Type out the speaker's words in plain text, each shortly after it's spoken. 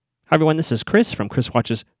Hi, everyone. This is Chris from Chris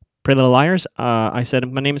Watches Pretty Little Liars. I said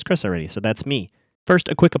my name is Chris already, so that's me. First,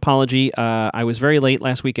 a quick apology. I was very late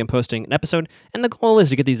last week in posting an episode, and the goal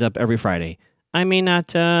is to get these up every Friday. I may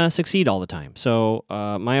not succeed all the time, so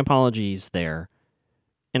my apologies there.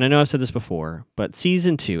 And I know I've said this before, but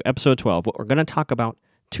Season 2, Episode 12, what we're going to talk about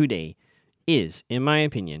today is, in my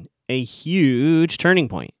opinion, a huge turning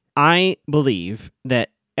point. I believe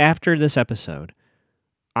that after this episode,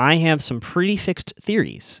 I have some pretty fixed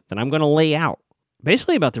theories that I'm going to lay out,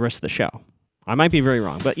 basically about the rest of the show. I might be very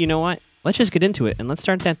wrong, but you know what? Let's just get into it, and let's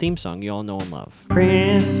start that theme song you all know and love.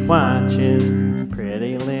 Chris watches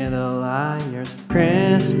Pretty Little Liars.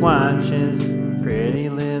 Chris watches Pretty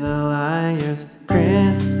Little Liars.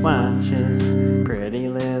 Chris watches Pretty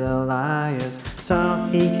Little Liars, so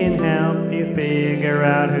he can help you figure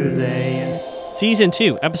out who's A. Season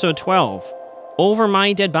 2, Episode 12, Over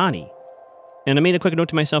My Dead Body. And I made a quick note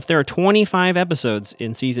to myself, there are 25 episodes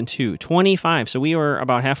in Season 2. 25, so we were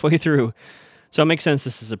about halfway through. So it makes sense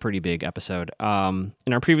this is a pretty big episode.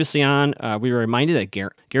 In our previously on, we were reminded that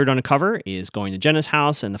Garrett Undercover is going to Jenna's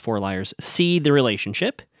house, and the four liars see the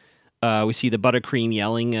relationship. We see the buttercream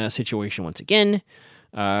yelling situation once again.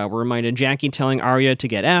 We're reminded Jackie telling Arya to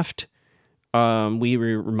get effed. We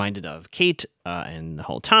were reminded of Kate and the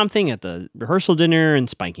whole Tom thing at the rehearsal dinner and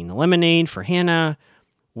spiking the lemonade for Hannah.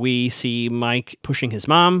 We see Mike pushing his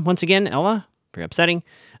mom once again, Ella. Very upsetting.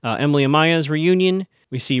 Emily and Maya's reunion.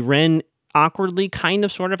 We see Ren awkwardly kind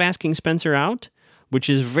of sort of asking Spencer out, which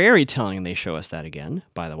is very telling they show us that again,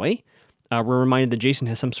 by the way. We're reminded that Jason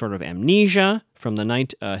has some sort of amnesia from the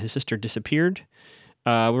night his sister disappeared.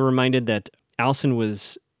 We're reminded that Allison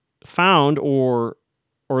was found, or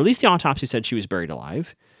at least the autopsy said she was buried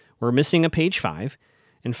alive. We're missing a page 5.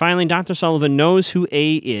 And finally, Dr. Sullivan knows who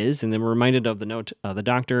A is, and then we're reminded of the note, the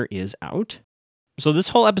doctor is out. So this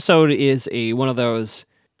whole episode is one of those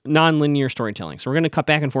non-linear storytelling. So we're going to cut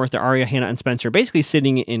back and forth to Arya, Hannah, and Spencer, basically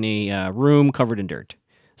sitting in a room covered in dirt.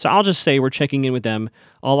 So I'll just say we're checking in with them.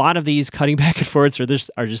 A lot of these cutting back and forth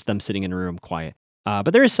are just them sitting in a room quiet.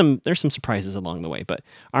 But there's some surprises along the way. But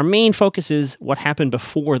our main focus is what happened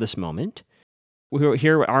before this moment. We're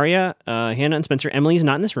here with Arya, Hannah, and Spencer. Emily's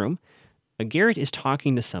not in this room. Garrett is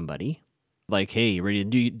talking to somebody, like, "Hey, ready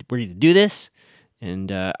to do this?"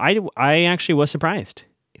 And I actually was surprised.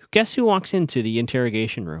 Guess who walks into the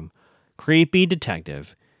interrogation room? Creepy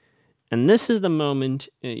detective. And this is the moment,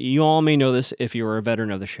 you all may know this if you're a veteran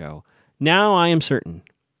of the show. Now I am certain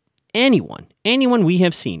anyone we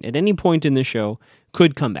have seen at any point in the show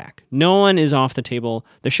could come back. No one is off the table.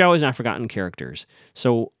 The show has not forgotten characters.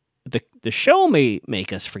 So the show may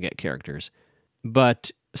make us forget characters, but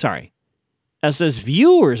sorry. Us as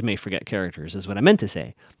viewers may forget characters, is what I meant to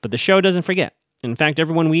say. But the show doesn't forget. In fact,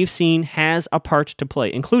 everyone we've seen has a part to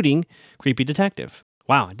play, including Creepy Detective.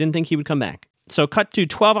 Wow, I didn't think he would come back. So cut to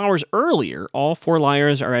 12 hours earlier, all four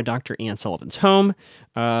liars are at Dr. Ann Sullivan's home.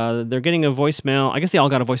 They're getting a voicemail. I guess they all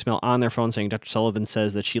got a voicemail on their phone saying Dr. Sullivan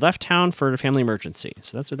says that she left town for a family emergency.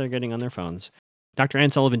 So that's what they're getting on their phones. Dr.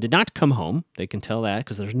 Ann Sullivan did not come home. They can tell that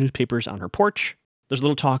because there's newspapers on her porch. There's a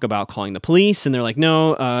little talk about calling the police, and they're like,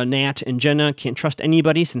 no, Nat and Jenna can't trust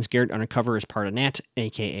anybody since Garrett Undercover is part of Nat,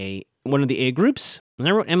 a.k.a. one of the A groups. And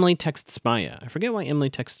then Emily texts Maya. I forget why Emily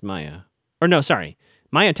texts Maya. Or no, sorry.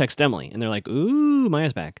 Maya texts Emily, and they're like, ooh,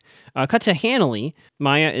 Maya's back. Cut to Hannah.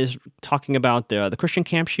 Maya is talking about the Christian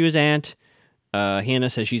camp she was at. Hannah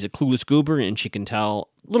says she's a clueless goober, and she can tell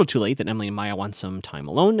a little too late that Emily and Maya want some time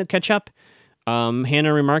alone to catch up.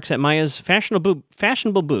 Hannah remarks at Maya's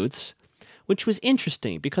fashionable boots, which was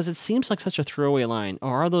interesting because it seems like such a throwaway line. Oh,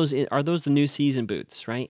 are those the new season boots,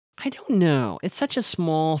 right? I don't know. It's such a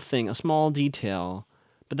small thing, a small detail.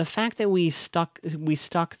 But the fact that we stuck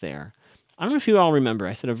there. I don't know if you all remember,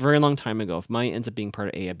 I said a very long time ago, if Maya ends up being part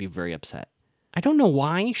of A, I'd be very upset. I don't know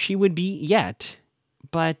why she would be yet,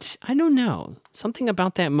 but I don't know. Something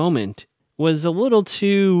about that moment was a little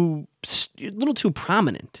too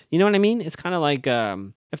prominent. You know what I mean? It's kind of like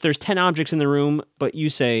if there's 10 objects in the room, but you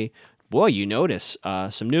say, boy, you notice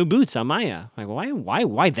some new boots on Maya. Like,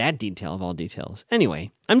 why that detail of all details?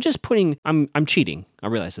 Anyway, I'm cheating. I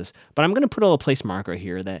realize this, but I'm going to put a little place marker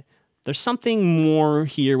here that there's something more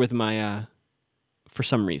here with Maya for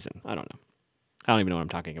some reason. I don't know. I don't even know what I'm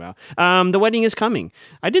talking about. The wedding is coming.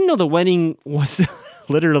 I didn't know the wedding was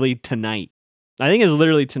literally tonight. I think it's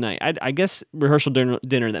literally tonight. I guess rehearsal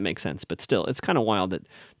dinner, that makes sense, but still, it's kind of wild that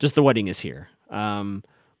just the wedding is here.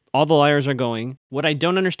 All the liars are going. What I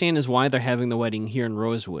don't understand is why they're having the wedding here in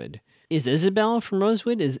Rosewood. Is Isabel from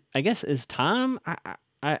Rosewood? Is Tom?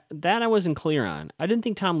 I wasn't clear on. I didn't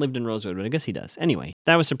think Tom lived in Rosewood, but I guess he does. Anyway,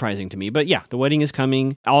 that was surprising to me. But yeah, the wedding is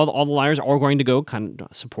coming. All the liars are going to go kind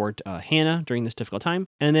of support Hannah during this difficult time.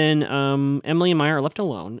 And then Emily and Maya are left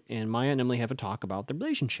alone, and Maya and Emily have a talk about their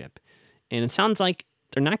relationship. And it sounds like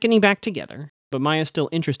they're not getting back together, but Maya's still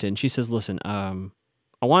interested. And she says, "Listen,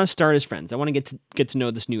 I want to start as friends. I want to get to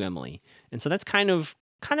know this new Emily." And so that's kind of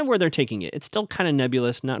where they're taking it. It's still kind of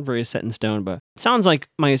nebulous, not very set in stone, but it sounds like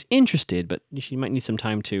Maya's interested, but she might need some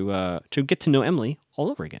time to get to know Emily all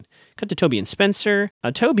over again. Cut to Toby and Spencer.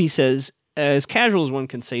 Toby says, as casual as one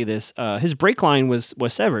can say this, his brake line was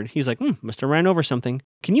severed. He's like, must have ran over something.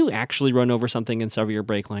 Can you actually run over something and sever your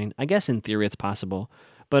brake line? I guess in theory it's possible,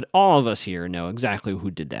 but all of us here know exactly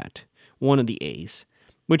who did that. One of the A's,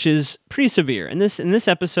 which is pretty severe. In this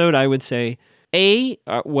episode, I would say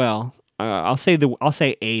I'll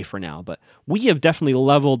say A for now, but we have definitely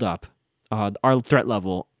leveled up our threat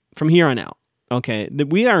level from here on out. Okay,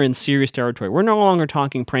 we are in serious territory. We're no longer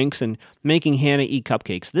talking pranks and making Hannah eat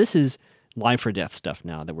cupcakes. This is life or death stuff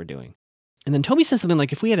now that we're doing. And then Toby says something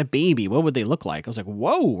like, if we had a baby, what would they look like? I was like,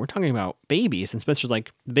 whoa, we're talking about babies. And Spencer's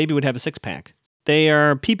like, the baby would have a six-pack. They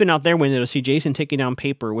are peeping out their window to see Jason taking down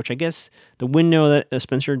paper, which I guess the window that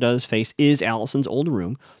Spencer does face is Allison's old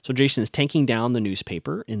room. So Jason is taking down the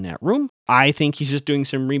newspaper in that room. I think he's just doing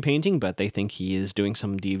some repainting, but they think he is doing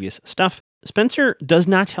some devious stuff. Spencer does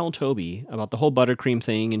not tell Toby about the whole buttercream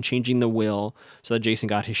thing and changing the will so that Jason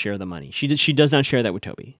got his share of the money. She does not share that with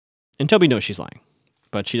Toby. And Toby knows she's lying,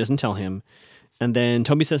 but she doesn't tell him. And then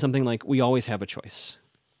Toby says something like, we always have a choice.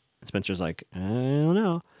 And Spencer's like, I don't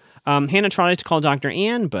know. Hannah tries to call Dr.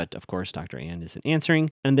 Ann, but of course Dr. Ann isn't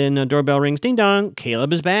answering. And then doorbell rings, ding dong.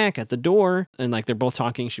 Caleb is back at the door, and like they're both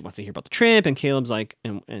talking. She wants to hear about the trip, and Caleb's like,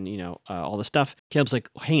 and all the stuff. Caleb's like,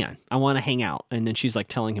 hang on, I want to hang out. And then she's like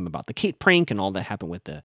telling him about the Kate prank and all that happened with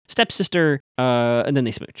the stepsister. And then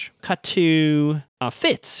they smooch. Cut to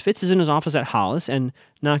Fitz. Fitz is in his office at Hollis, and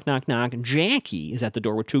knock, knock, knock. Jackie is at the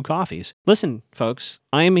door with 2 coffees. Listen, folks,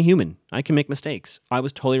 I am a human. I can make mistakes. I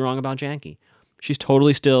was totally wrong about Jackie. She's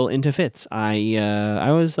totally still into Fitz. I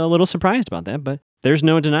was a little surprised about that, but there's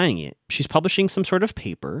no denying it. She's publishing some sort of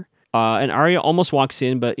paper, and Arya almost walks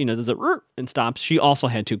in, but there's a and stops. She also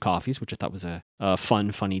had 2 coffees, which I thought was a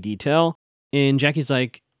funny detail. And Jackie's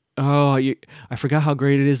like, "Oh, I forgot how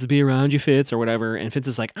great it is to be around you, Fitz," or whatever. And Fitz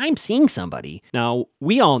is like, "I'm seeing somebody." Now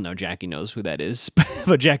we all know Jackie knows who that is,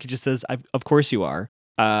 but Jackie just says, "Of course you are."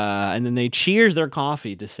 And then they cheers their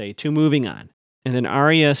coffee to say, "To moving on." And then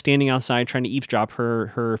Arya, standing outside trying to eavesdrop,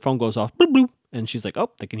 her phone goes off, bloop, bloop, and she's like, "Oh,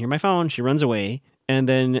 they can hear my phone." She runs away. And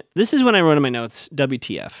then this is when I wrote in my notes,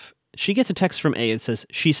 WTF. She gets a text from A. It says,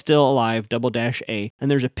 "She's still alive, _A." And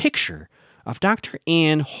there's a picture of Dr.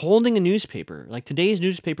 Ann holding a newspaper, like today's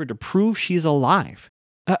newspaper, to prove she's alive.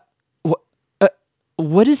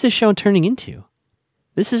 What is this show turning into?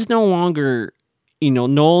 This is no longer,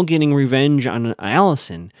 Noel getting revenge on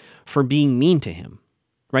Allison for being mean to him,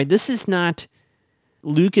 right? This is not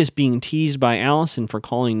Lucas being teased by Allison for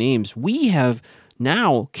calling names. We have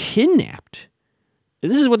now kidnapped.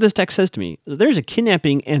 This is what this text says to me. There's a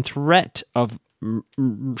kidnapping and threat of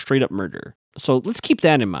straight up murder. So let's keep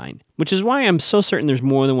that in mind, which is why I'm so certain there's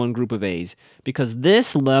more than one group of A's, because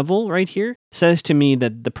this level right here says to me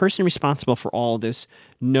that the person responsible for all of this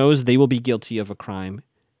knows they will be guilty of a crime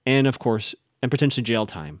and, of course, and potentially jail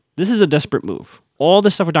time. This is a desperate move. All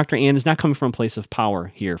this stuff with Dr. Ann is not coming from a place of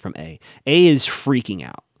power here from A. A is freaking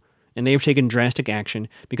out, and they have taken drastic action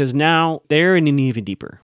because now they're in even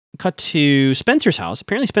deeper. Cut to Spencer's house.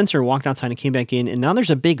 Apparently Spencer walked outside and came back in, and now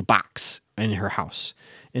there's a big box in her house.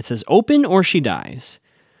 It says, "Open or she dies."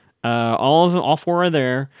 All 4 are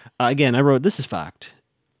there. Again, I wrote, this is fucked.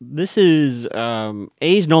 This is,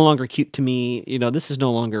 A's no longer cute to me. This is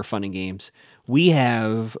no longer fun and games. We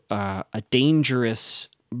have a dangerous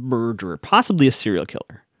murderer, possibly a serial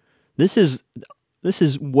killer. This is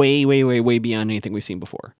way, way, way, way beyond anything we've seen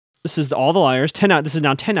before. This is all the liars. This is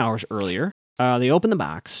now 10 hours earlier. They open the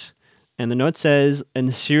box, and the note says, in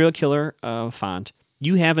the serial killer font,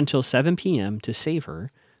 "You have until 7 p.m. to save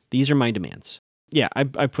her. These are my demands." Yeah, I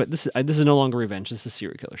put this. This is no longer revenge. This is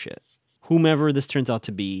serial killer shit. Whomever this turns out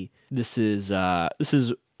to be, this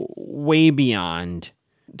is way beyond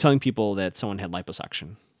telling people that someone had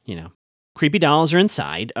liposuction. Creepy dolls are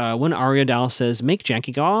inside. One Arya doll says, "Make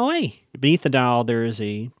Jackie go away." Beneath the doll, there is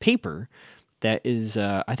a paper that is,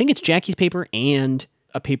 I think it's Jackie's paper and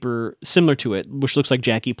a paper similar to it, which looks like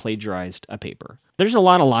Jackie plagiarized a paper. There's a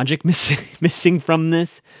lot of logic missing from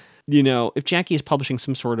this. If Jackie is publishing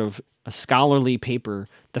some sort of a scholarly paper,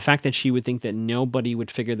 the fact that she would think that nobody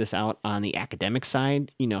would figure this out on the academic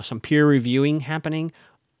side, some peer reviewing happening,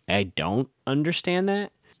 I don't understand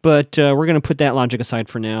that. But we're going to put that logic aside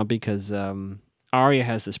for now because Arya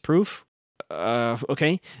has this proof.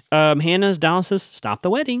 Okay. Hannah's doll says, stop the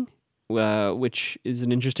wedding, which is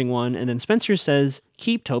an interesting one. And then Spencer says,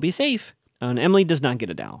 keep Toby safe. And Emily does not get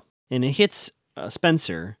a doll. And it hits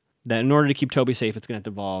Spencer that in order to keep Toby safe, it's going to have to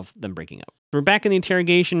involve them breaking up. We're back in the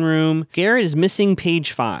interrogation room. Garrett is missing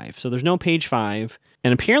page 5. So there's no page 5.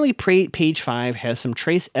 And apparently page 5 has some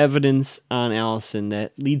trace evidence on Allison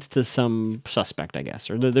that leads to some suspect, I guess.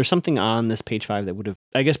 Or there's something on this page 5 that would have,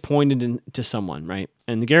 I guess, pointed to someone, right?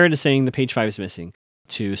 And Garrett is saying the page 5 is missing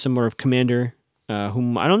to some sort of commander,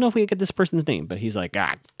 whom I don't know if we get this person's name, but he's like,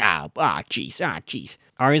 jeez.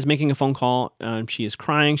 Arya's making a phone call. She is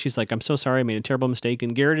crying. She's like, I'm so sorry. I made a terrible mistake.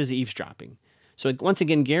 And Garrett is eavesdropping. So once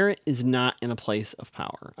again, Garrett is not in a place of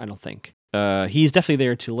power, I don't think. He's definitely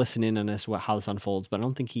there to listen in on this, how this unfolds, but I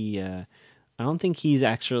don't think he's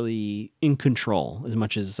actually in control as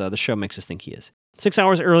much as the show makes us think he is. 6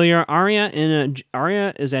 hours earlier, Arya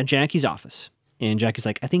is at Jackie's office, and Jackie's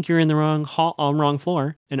like, I think you're in the wrong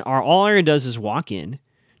floor. And all Arya does is walk in,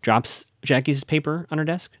 drops Jackie's paper on her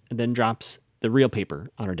desk, and then drops the real paper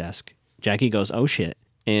on her desk. Jackie goes, oh shit.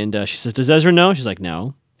 And she says, does Ezra know? She's like,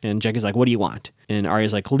 no. And Jackie's like, what do you want? And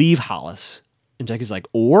Arya's like, leave Hollis. And Jackie's like,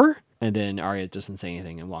 or? And then Arya doesn't say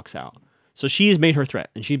anything and walks out. So she has made her threat,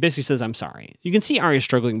 and she basically says, I'm sorry. You can see Arya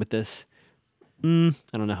struggling with this. I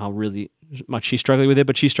don't know how really much she's struggling with it,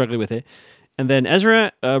 but she's struggling with it. And then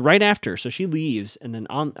Ezra, right after, so she leaves, and then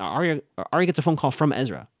Arya gets a phone call from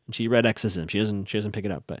Ezra, and she red X's him. She doesn't pick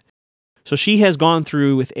it up. But so she has gone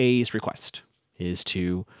through with A's request, is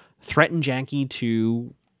to threaten Jackie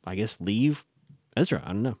to, I guess, leave Ezra. I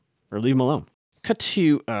don't know, or leave him alone. Cut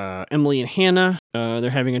to Emily and Hannah. They're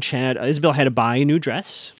having a chat. Isabel had to buy a new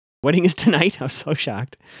dress. Wedding is tonight. I was so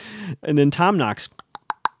shocked. And then Tom knocks.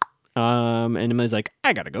 And Emily's like,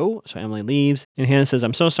 I gotta go. So Emily leaves. And Hannah says,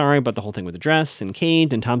 I'm so sorry about the whole thing with the dress and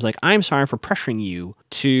Kate. And Tom's like, I'm sorry for pressuring you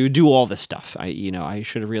to do all this stuff. I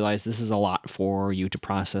should have realized this is a lot for you to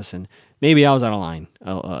process. And maybe I was out of line.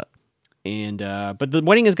 But the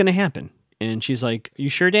wedding is going to happen. And she's like, you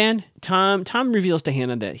sure, Dan? Tom reveals to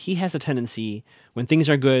Hannah that he has a tendency, when things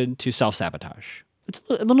are good, to self-sabotage. It's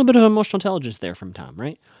a little bit of emotional intelligence there from Tom,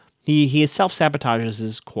 right? He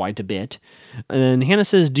self-sabotages quite a bit. And then Hannah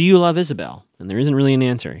says, do you love Isabel? And there isn't really an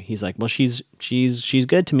answer. He's like, well, she's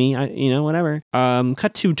good to me. Whatever.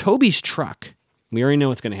 Cut to Toby's truck. We already know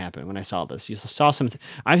what's going to happen when I saw this. You saw something.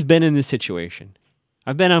 I've been in this situation.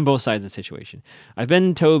 I've been on both sides of the situation. I've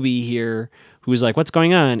been Toby here, who's like, what's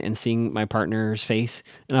going on? And seeing my partner's face.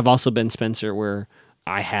 And I've also been Spencer, where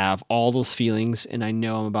I have all those feelings and I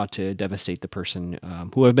know I'm about to devastate the person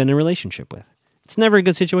who I've been in a relationship with. It's never a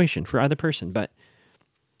good situation for either person. But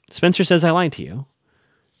Spencer says, I lied to you.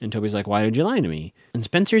 And Toby's like, why did you lie to me? And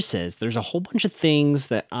Spencer says, there's a whole bunch of things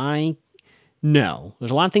that I know.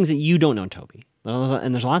 There's a lot of things that you don't know, Toby.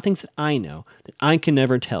 And there's a lot of things that I know that I can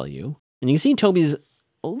never tell you. And you can see Toby's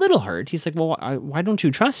a little hurt. He's like, well, why don't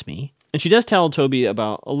you trust me? And she does tell Toby a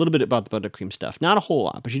little bit about the buttercream stuff. Not a whole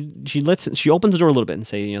lot, but she opens the door a little bit and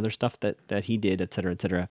say, there's stuff that he did, et cetera, et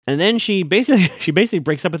cetera. And then she basically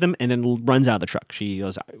breaks up with him and then runs out of the truck. She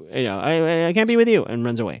goes, I can't be with you, and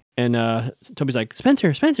runs away. And Toby's like,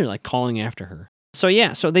 Spencer, like calling after her. So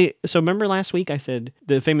yeah, so remember last week I said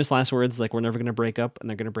the famous last words, like, we're never going to break up, and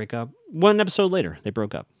they're going to break up. One episode later, they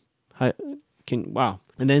broke up. Wow.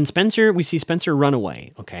 And then we see Spencer run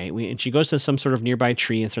away, okay? And she goes to some sort of nearby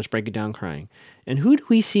tree and starts breaking down crying. And who do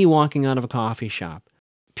we see walking out of a coffee shop?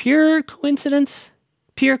 Pure coincidence?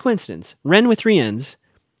 Pure coincidence. Ren with 3 N's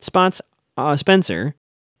spots Spencer.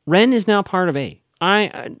 Ren is now part of A.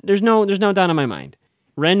 There's no doubt in my mind.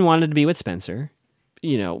 Ren wanted to be with Spencer,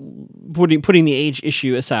 putting the age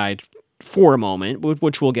issue aside for a moment,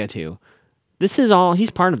 which we'll get to. This is all,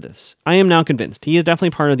 he's part of this. I am now convinced. He is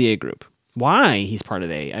definitely part of the A group. Why he's part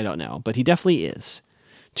of A, I don't know, but he definitely is.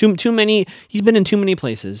 Too many. He's been in too many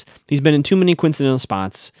places. He's been in too many coincidental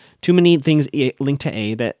spots. Too many things linked to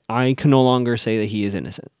A that I can no longer say that he is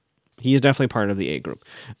innocent. He is definitely part of the A group.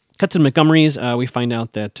 Cut to Montgomery's. We find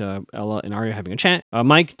out that Ella and Arya are having a chat.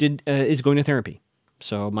 Mike is going to therapy,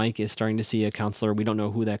 so Mike is starting to see a counselor. We don't know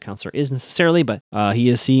who that counselor is necessarily, but he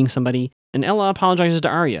is seeing somebody. And Ella apologizes to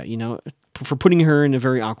Arya, for putting her in a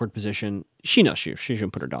very awkward position. She knows she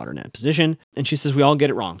shouldn't put her daughter in that position. And she says, we all get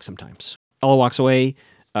it wrong sometimes. Ella walks away.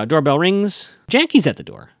 Doorbell rings. Jackie's at the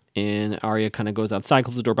door. And Arya kind of goes outside,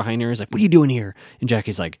 closes the door behind her. Is like, what are you doing here? And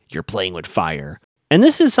Jackie's like, you're playing with fire. And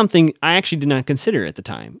this is something I actually did not consider at the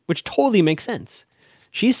time, which totally makes sense.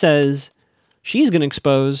 She says she's going to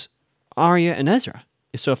expose Arya and Ezra.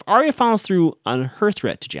 So if Arya follows through on her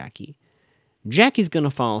threat to Jackie, Jackie's going to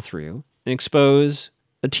follow through and expose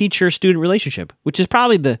a teacher-student relationship, which is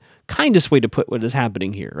probably the kindest way to put what is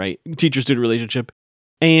happening here, right? Teacher-student relationship.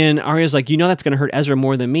 And Arya's like, that's going to hurt Ezra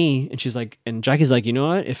more than me. And she's like, and Jackie's like, you know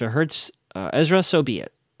what? If it hurts Ezra, so be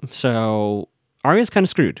it. So Arya's kind of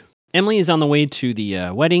screwed. Emily is on the way to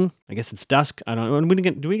the wedding. I guess it's dusk. I don't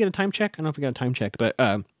know. Do we get a time check? I don't know if we got a time check, but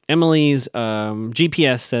Emily's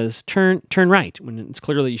GPS says turn right when it's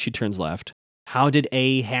clearly she turns left. How did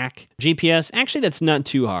A hack GPS? Actually, that's not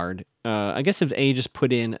too hard. I guess if A just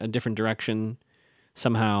put in a different direction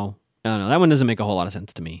somehow, I don't know. That one doesn't make a whole lot of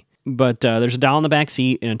sense to me. But there's a doll in the back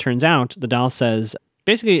seat, and it turns out the doll says,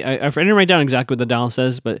 basically, I didn't write down exactly what the doll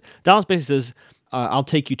says, but the doll basically says, I'll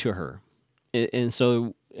take you to her. And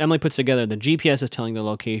so Emily puts together the GPS is telling the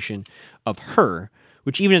location of her,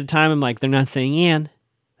 which even at the time I'm like, they're not saying Anne.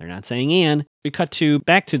 They're not saying Anne. We cut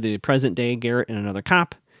back to the present day, Garrett and another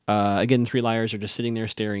cop. Again, three liars are just sitting there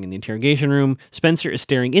staring in the interrogation room. Spencer is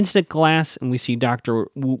staring into the glass, and we see Detective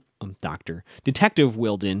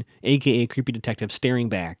Wilden, a.k.a. Creepy Detective, staring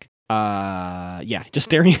back.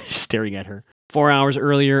 Just staring at her. 4 hours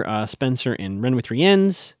earlier, Spencer and Ren with three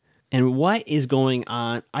ends. And what is going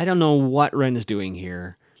on? I don't know what Ren is doing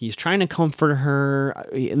here. He's trying to comfort her,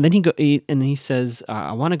 and then he says,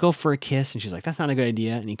 "I want to go for a kiss," and she's like, "That's not a good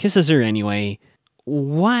idea." And he kisses her anyway.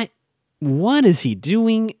 What is he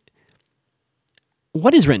doing?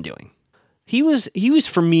 What is Ren doing? He was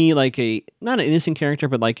for me like not an innocent character,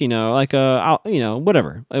 but whatever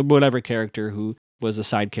character who was a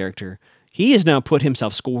side character. He has now put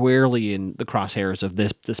himself squarely in the crosshairs of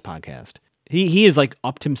this podcast. He has like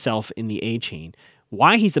upped himself in the A chain.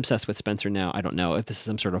 Why he's obsessed with Spencer now, I don't know. If this is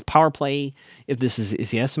some sort of power play, if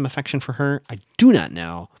he has some affection for her, I do not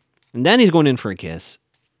know. And then he's going in for a kiss.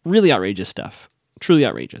 Really outrageous stuff. Truly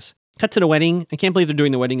outrageous. Cut to the wedding. I can't believe they're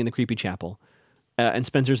doing the wedding in the creepy chapel. And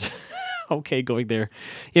Spencer's okay going there.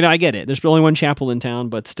 I get it. There's only one chapel in town,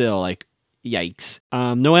 but still, like, yikes.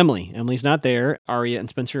 No Emily. Emily's not there. Arya and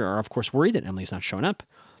Spencer are, of course, worried that Emily's not showing up.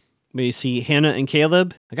 We see Hannah and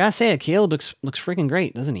Caleb. I gotta say, Caleb looks freaking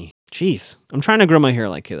great, doesn't he? Jeez, I'm trying to grow my hair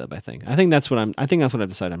like Caleb. I think that's what I've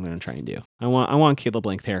decided I'm going to try and do. I want Caleb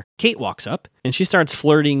length hair. Kate walks up and she starts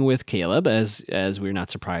flirting with Caleb, as we're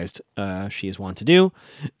not surprised she is wont to do.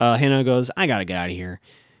 Hannah goes, "I gotta get out of here,"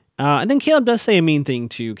 and then Caleb does say a mean thing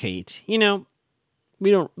to Kate.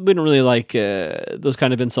 We don't really like those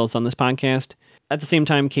kind of insults on this podcast. At the same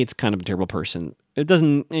time, Kate's kind of a terrible person. It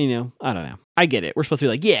doesn't, I don't know. I get it. We're supposed to be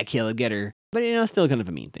like, yeah, Caleb, get her. But, still kind of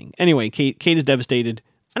a mean thing. Anyway, Kate is devastated.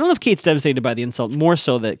 I don't know if Kate's devastated by the insult, more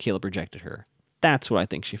so that Caleb rejected her. That's what I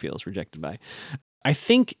think she feels rejected by. I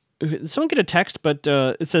think someone get a text, but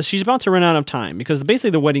it says she's about to run out of time because basically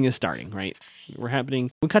the wedding is starting, right? We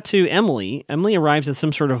cut to Emily. Emily arrives at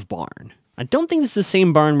some sort of barn. I don't think it's the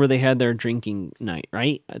same barn where they had their drinking night,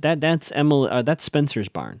 right? That's Emily. That's Spencer's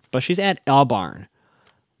barn, but she's at a barn,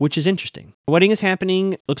 which is interesting. The wedding is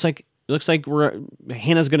happening. Looks like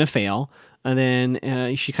Hannah's gonna fail, and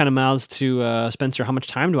then she kind of mouths to Spencer, "How much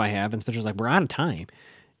time do I have?" And Spencer's like, "We're out of time."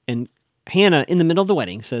 And Hannah, in the middle of the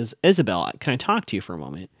wedding, says, "Isabel, can I talk to you for a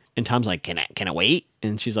moment?" And Tom's like, "Can I wait?"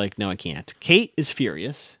 And she's like, "No, I can't." Kate is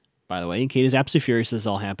furious. By the way, Kate is absolutely furious this is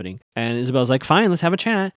all happening. And Isabel's like, "Fine, let's have a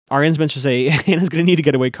chat." Arya and Spencer say, "Hannah's going to need a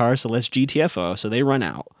getaway car, so let's GTFO." So they run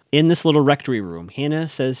out. In this little rectory room, Hannah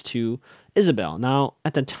says to Isabel, now,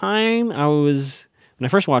 at the time when I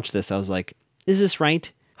first watched this, I was like, is this right?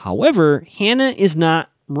 However, Hannah is not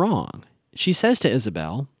wrong. She says to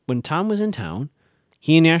Isabel, when Tom was in town,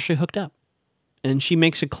 he and Ashley hooked up. And she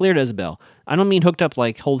makes it clear to Isabel, I don't mean hooked up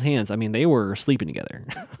like hold hands. I mean, they were sleeping together.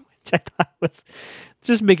 Which I thought was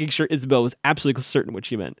just making sure Isabel was absolutely certain what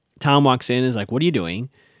she meant. Tom walks in and is like, "What are you doing?"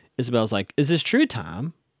 Isabel's like, "Is this true,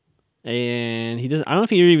 Tom?" And he doesn't, I don't know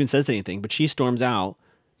if he even says anything, but she storms out.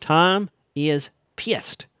 Tom is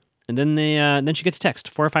pissed. And then she gets a text,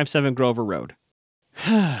 457 Grover Road.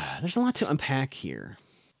 There's a lot to unpack here.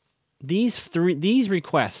 These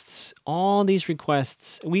requests, all these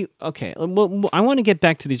requests, I want to get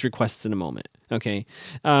back to these requests in a moment, okay?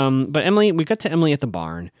 But Emily, we got to Emily at the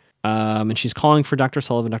barn, and she's calling for Dr.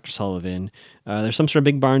 Sullivan. There's some sort of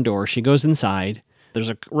big barn door. She goes inside. There's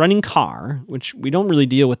a running car, which we don't really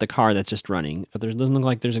deal with the car that's just running. There doesn't look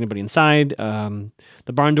like there's anybody inside.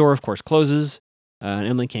 The barn door, of course, closes, and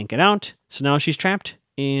Emily can't get out. So now she's trapped.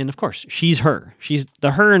 And of course, she's her. She's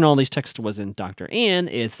the her in all these texts wasn't Dr. Anne,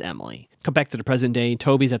 it's Emily. Come back to the present day.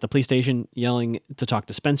 Toby's at the police station yelling to talk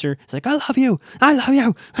to Spencer. He's like, "I love you. I love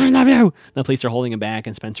you. I love you." The police are holding him back,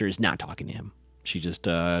 and Spencer is not talking to him. She just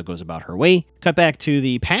goes about her way. Cut back to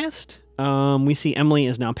the past. We see Emily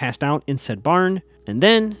is now passed out in said barn. And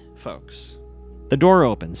then, folks, the door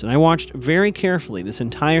opens, and I watched very carefully this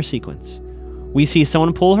entire sequence. We see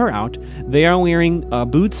someone pull her out. They are wearing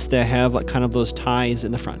boots that have like kind of those ties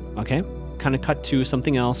in the front, okay? Kind of cut to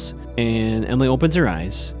something else, and Emily opens her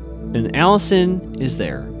eyes, and Allison is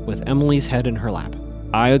there with Emily's head in her lap.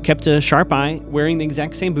 I kept a sharp eye, wearing the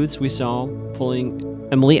exact same boots we saw pulling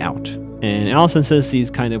Emily out. And Allison says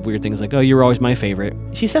these kind of weird things like, "Oh, you were always my favorite."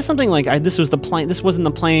 She says something like, "This was the plan. This wasn't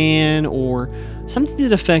the plan," or something to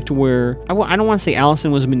the effect where I don't want to say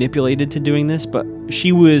Allison was manipulated to doing this, but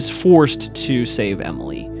she was forced to save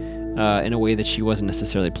Emily in a way that she wasn't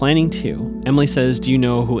necessarily planning to. Emily says, "Do you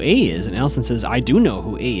know who A is?" And Allison says, "I do know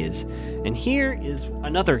who A is." And here is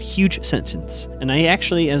another huge sentence. And I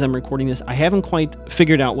actually, as I'm recording this, I haven't quite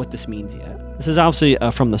figured out what this means yet. This is obviously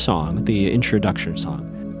from the song, the introduction song.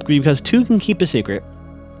 Because two can keep a secret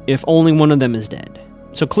if only one of them is dead.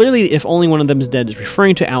 So clearly, if only one of them is dead is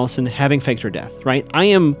referring to Allison having faked her death, right? I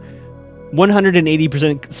am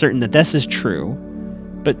 180% certain that this is true,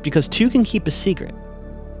 but because two can keep a secret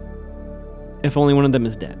if only one of them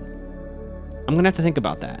is dead. I'm going to have to think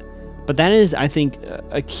about that. But that is, I think,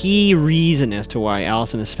 a key reason as to why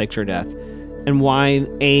Allison has faked her death and why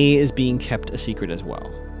A is being kept a secret as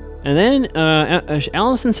well. And then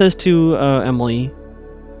Allison says to Emily,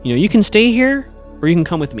 you can stay here or you can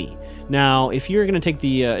come with me. Now, if you're going to take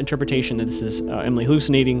the interpretation that this is Emily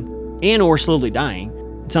hallucinating and or slowly dying,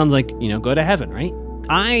 it sounds like, go to heaven, right?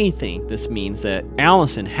 I think this means that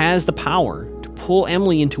Allison has the power to pull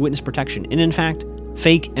Emily into witness protection and, in fact,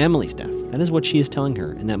 fake Emily's death. That is what she is telling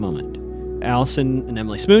her in that moment. Allison and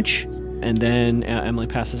Emily smooch, and then Emily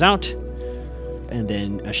passes out, and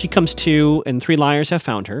then she comes to, and three liars have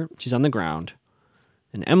found her. She's on the ground.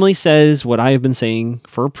 And Emily says what I have been saying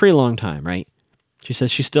for a pretty long time, right? She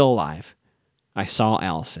says she's still alive. I saw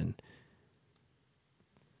Allison.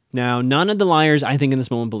 Now, none of the liars, I think, in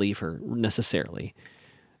this moment believe her necessarily.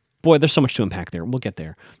 Boy, there's so much to unpack there. We'll get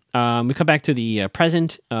there. We come back to the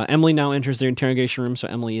present. Emily now enters their interrogation room, so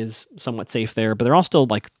Emily is somewhat safe there. But they're all still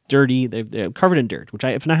like dirty. They're covered in dirt, which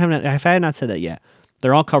if I had not said that yet,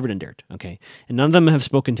 they're all covered in dirt. Okay, and none of them have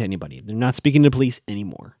spoken to anybody. They're not speaking to police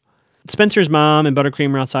anymore. Spencer's mom and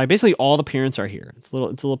Buttercream are outside. Basically, all the parents are here. It's a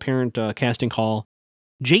little parent casting call.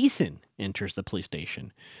 Jason enters the police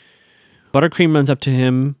station. Buttercream runs up to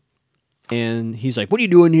him, and he's like, "What are you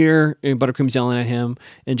doing here?" And Buttercream's yelling at him.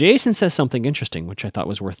 And Jason says something interesting, which I thought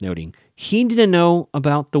was worth noting. He didn't know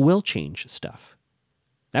about the will change stuff.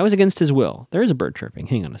 That was against his will. There is a bird chirping.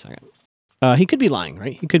 Hang on a second. He could be lying,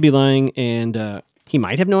 right? He could be lying, and he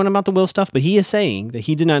might have known about the will stuff, but he is saying that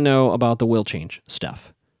he did not know about the will change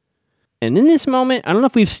stuff. And in this moment, I don't know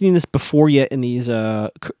if we've seen this before yet in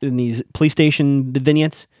these police station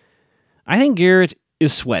vignettes. I think Garrett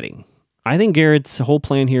is sweating. I think Garrett's whole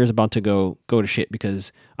plan here is about to go to shit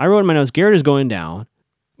because I wrote in my notes, Garrett is going down.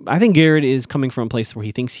 I think Garrett is coming from a place where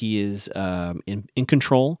he thinks he is in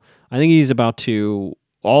control. I think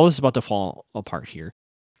all this is about to fall apart here.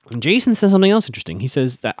 And Jason says something else interesting. He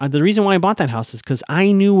says that the reason why I bought that house is because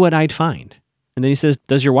I knew what I'd find. And then he says,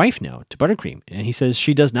 "Does your wife know?" to Buttercream. And he says,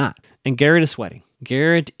 "She does not." And Garrett is sweating.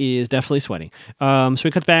 Garrett is definitely sweating. So we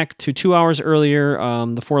cut back to 2 hours earlier.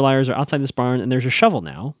 The four liars are outside this barn, and there's a shovel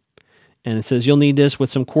now. And it says, "You'll need this with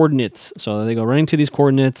some coordinates." So they go running to these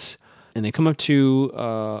coordinates, and they come up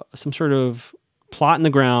to some sort of plot in the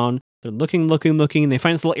ground. They're looking, and they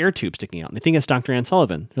find this little air tube sticking out. And they think it's Dr. Ann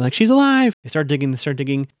Sullivan. They're like, "She's alive." They start digging.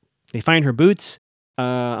 They find her boots.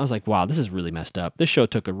 I was like, wow, this is really messed up. This show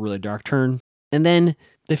took a really dark turn. And then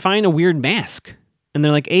they find a weird mask. And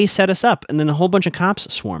they're like, "A set us up." And then a whole bunch of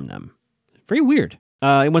cops swarm them. Very weird.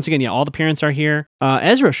 Once again, all the parents are here.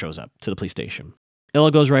 Ezra shows up to the police station. Ella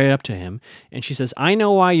goes right up to him, and she says, "I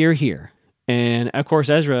know why you're here." And, of course,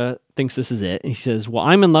 Ezra thinks this is it. And he says, "Well,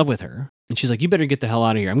 I'm in love with her." And she's like, "You better get the hell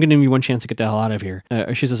out of here. I'm going to give you one chance to get the hell out of here."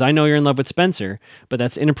 She says, "I know you're in love with Spencer, but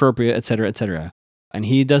that's inappropriate, et cetera, et cetera." And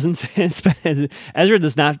he doesn't, Ezra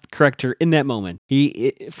does not correct her in that moment.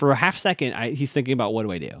 For a half second, he's thinking about, what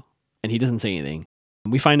do I do? And he doesn't say anything.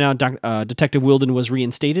 We find out Detective Wilden was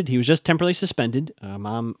reinstated. He was just temporarily suspended.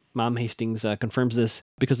 Mom Hastings confirms this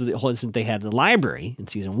because of the whole incident they had in the library in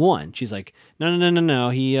season 1. She's like, no.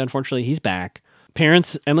 Unfortunately, he's back.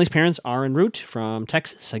 Emily's parents are en route from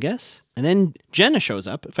Texas, I guess. And then Jenna shows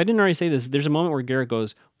up. If I didn't already say this, there's a moment where Garrett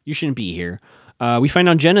goes, "You shouldn't be here." We find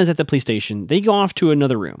out Jenna's at the police station. They go off to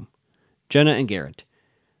another room. Jenna and Garrett.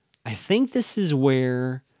 I think this is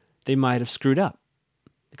where they might have screwed up,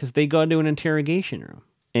 because they go into an interrogation room,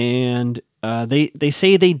 and they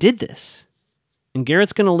say they did this, and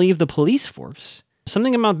Garrett's going to leave the police force.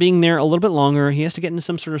 Something about being there a little bit longer. He has to get into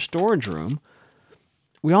some sort of storage room.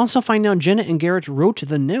 We also find out Jenna and Garrett wrote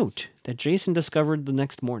the note that Jason discovered the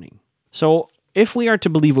next morning. So if we are to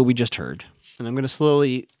believe what we just heard, And I'm going to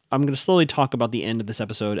slowly talk about the end of this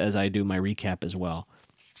episode as I do my recap as well.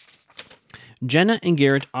 Jenna and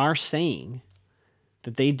Garrett are saying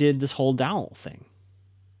that they did this whole dowel thing,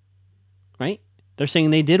 right? They're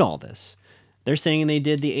saying they did all this. They're saying they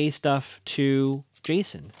did the A stuff to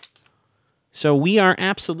Jason. So we are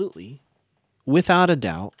absolutely, without a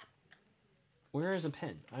doubt, where is a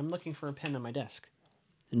pen? I'm looking for a pen on my desk.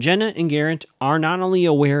 Jenna and Garrett are not only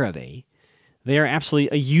aware of A, they are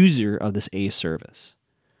absolutely a user of this A service.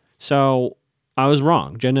 So I was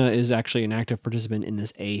wrong. Jenna is actually an active participant in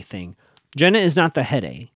this A thing. Jenna is not the head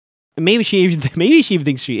A. Maybe she even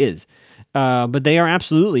thinks she is. But they are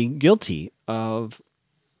absolutely guilty of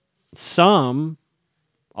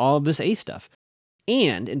all of this A stuff.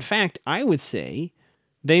 And in fact, I would say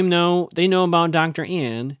they know about Dr.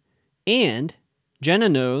 Ann, and Jenna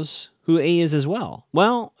knows who A is as well.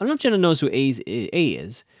 Well, I don't know if Jenna knows who A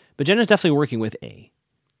is, but Jenna's definitely working with A.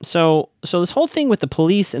 So this whole thing with the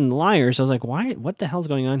police and the liars, I was like, why? What the hell's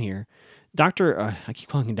going on here? I keep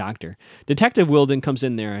calling him Doctor. Detective Wilden comes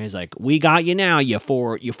in there and he's like, "We got you now, you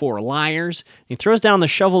four liars." And he throws down the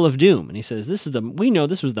shovel of doom and he says, "We know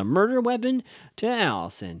this was the murder weapon to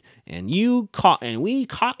Allison, and we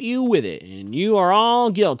caught you with it, and you are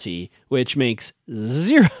all guilty," which makes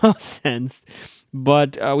zero sense.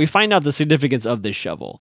 But we find out the significance of this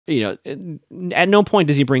shovel. At no point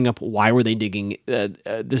does he bring up why were they digging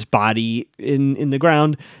this body in the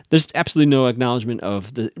ground. There's absolutely no acknowledgement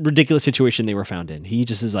of the ridiculous situation they were found in. He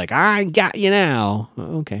just is like, "I got you now."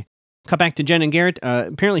 Okay. Cut back to Jen and Garrett.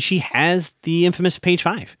 Apparently she has the infamous page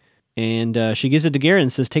 5. And she gives it to Garrett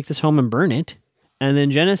and says, "Take this home and burn it." And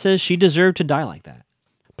then Jenna says she deserved to die like that.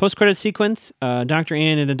 Post-credit sequence, Dr.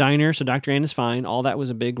 Ann at a diner, so Dr. Ann is fine. All that was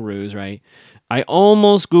a big ruse, right? I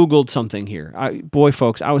almost Googled something here. Boy,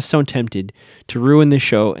 folks, I was so tempted to ruin this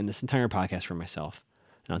show and this entire podcast for myself.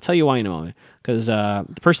 And I'll tell you why in a moment. Because the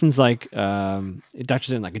person's like,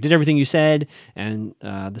 Dr. Ann, like, "I did everything you said," and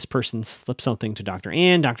this person slips something to Dr.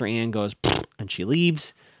 Ann. Dr. Ann goes, and she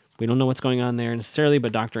leaves. We don't know what's going on there necessarily,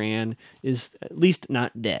 but Dr. Ann is at least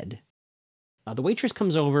not dead. The waitress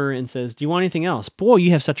comes over and says, "Do you want anything else? Boy,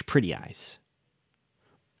 you have such pretty eyes."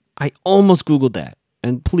 I almost Googled that.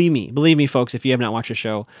 And believe me, folks, if you have not watched the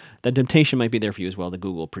show, the temptation might be there for you as well to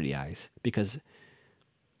Google pretty eyes, because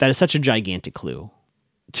that is such a gigantic clue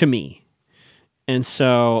to me. And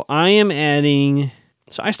so I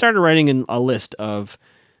started writing a list of,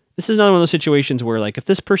 this is another one of those situations where, like, if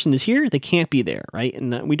this person is here, they can't be there, right?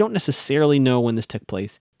 And we don't necessarily know when this took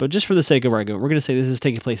place, but just for the sake of argument, we're going to say this is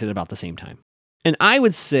taking place at about the same time. And I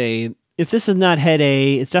would say, if this is not head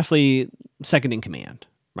A, it's definitely second in command,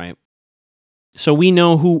 right? So we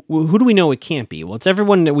know who do we know it can't be? Well, it's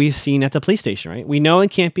everyone that we've seen at the police station, right? We know it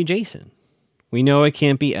can't be Jason. We know it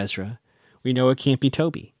can't be Ezra. We know it can't be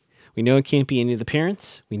Toby. We know it can't be any of the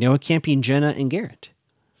parents. We know it can't be Jenna and Garrett.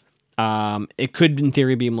 It could, in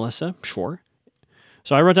theory, be Melissa, sure.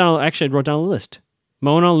 So I wrote down a list.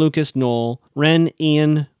 Mona, Lucas, Noel, Ren,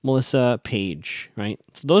 Ian, Melissa, Paige, right?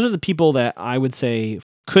 So those are the people that I would say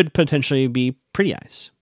could potentially be pretty eyes.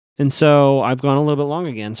 And so I've gone a little bit long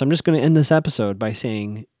again, so I'm just going to end this episode by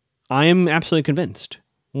saying I am absolutely convinced,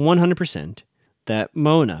 100%, that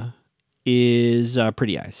Mona is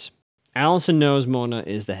pretty eyes. Allison knows Mona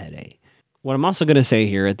is the head A. What I'm also going to say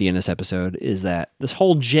here at the end of this episode is that this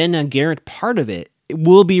whole Jenna Garrett part of it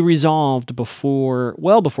will be resolved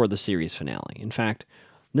well before the series finale. In fact,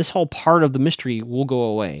 this whole part of the mystery will go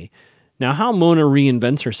away. Now, how Mona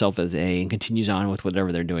reinvents herself as A and continues on with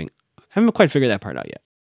whatever they're doing, I haven't quite figured that part out yet.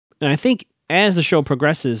 And I think as the show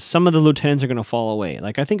progresses, some of the lieutenants are going to fall away.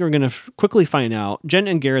 Like, I think we're going to quickly find out, Jen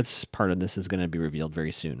and Garrett's part of this is going to be revealed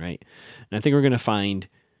very soon, right? And I think we're going to find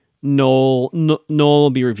Noel will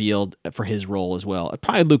be revealed for his role as well.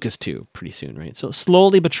 Probably Lucas too, pretty soon, right? So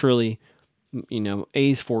slowly but surely,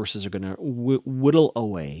 A's forces are going to whittle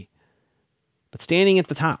away. But standing at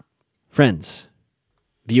the top, friends,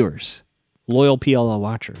 viewers, loyal PLL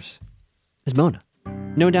watchers, is Mona.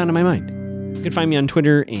 No doubt in my mind. You can find me on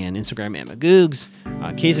Twitter and Instagram at Magoogs.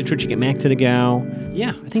 Case of Twitching at Mac to the Gal.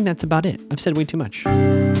 Yeah, I think that's about it. I've said way too much.